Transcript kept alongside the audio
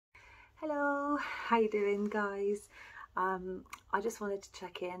Hello, how you doing guys? I just wanted to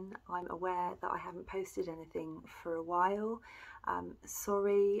check in. I'm aware that I haven't posted anything for a while.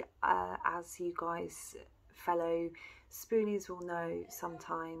 Sorry, as you guys fellow spoonies will know,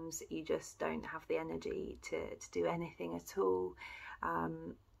 sometimes you just don't have the energy to do anything at all.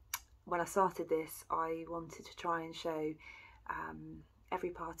 When I started this, I wanted to try and show every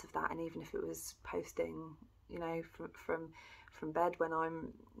part of that, and even if it was posting, you know, from bed when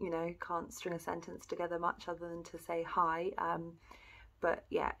I'm, you know, can't string a sentence together much other than to say hi. But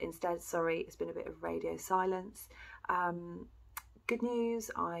yeah, instead, sorry, it's been a bit of radio silence. Good news,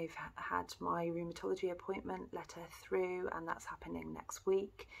 I've had my rheumatology appointment letter through, and that's happening next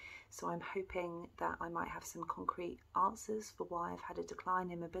week. So I'm hoping that I might have some concrete answers for why I've had a decline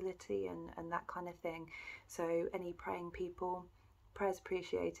in mobility and that kind of thing. So any praying people, prayers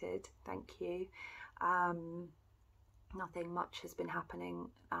appreciated, thank you. Nothing much has been happening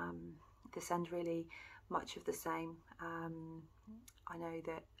this end, really, much of the same. I know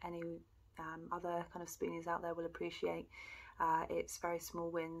that any other kind of spoonies out there will appreciate it's very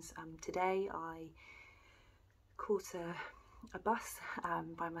small wins. Today I caught a bus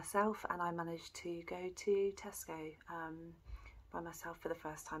by myself, and I managed to go to Tesco by myself for the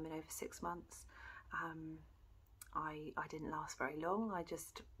first time in over 6 months. I didn't last very long. I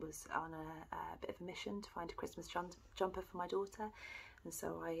just was on a bit of a mission to find a Christmas jumper for my daughter, and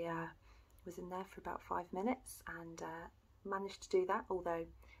so I was in there for about 5 minutes and managed to do that, although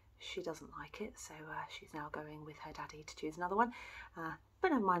she doesn't like it, so she's now going with her daddy to choose another one,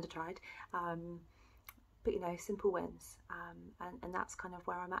 but never mind, I tried. But you know, simple wins, and that's kind of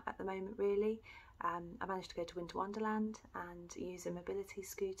where I'm at the moment, really. I managed to go to Winter Wonderland and use a mobility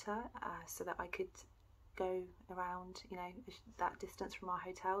scooter so that I could go around, you know, that distance from our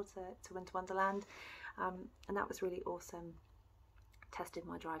hotel to Winter Wonderland, and that was really awesome. Tested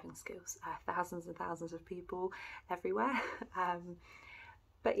my driving skills. Thousands and thousands of people everywhere.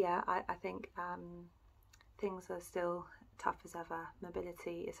 But yeah, I think things are still tough as ever.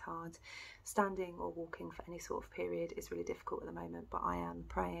 Mobility is hard. Standing or walking for any sort of period is really difficult at the moment, but I am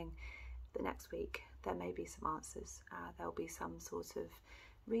praying that next week there may be some answers. There'll be some sort of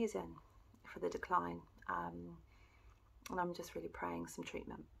reason for the decline, and I'm just really praying some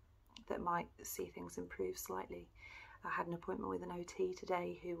treatment that might see things improve slightly. I had an appointment with an OT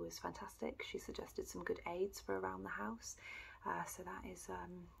today who was fantastic. She suggested some good aids for around the house, so that is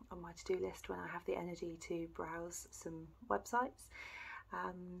on my to-do list when I have the energy to browse some websites.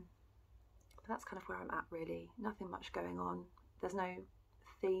 But that's kind of where I'm at, really. Nothing much going on. There's no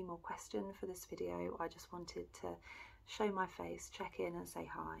theme or question for this video. I just wanted to show my face, check in and say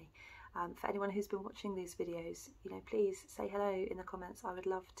hi. For anyone who's been watching these videos, you know, please say hello in the comments. I would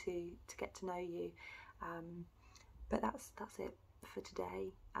love to get to know you. But that's it for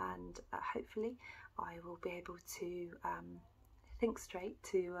today, and hopefully I will be able to think straight,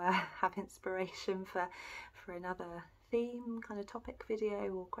 to have inspiration for another theme, kind of topic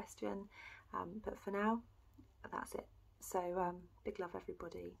video or question. But for now, that's it. So big love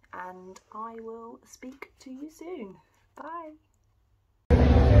everybody, and I will speak to you soon. Bye.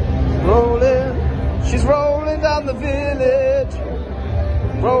 Rolling, she's rolling down the village.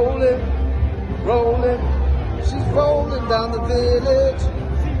 Rolling, rolling, she's rolling down the village.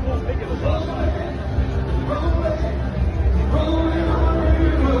 Rolling,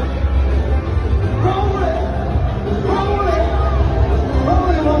 rolling,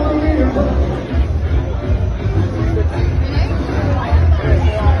 rolling on the river.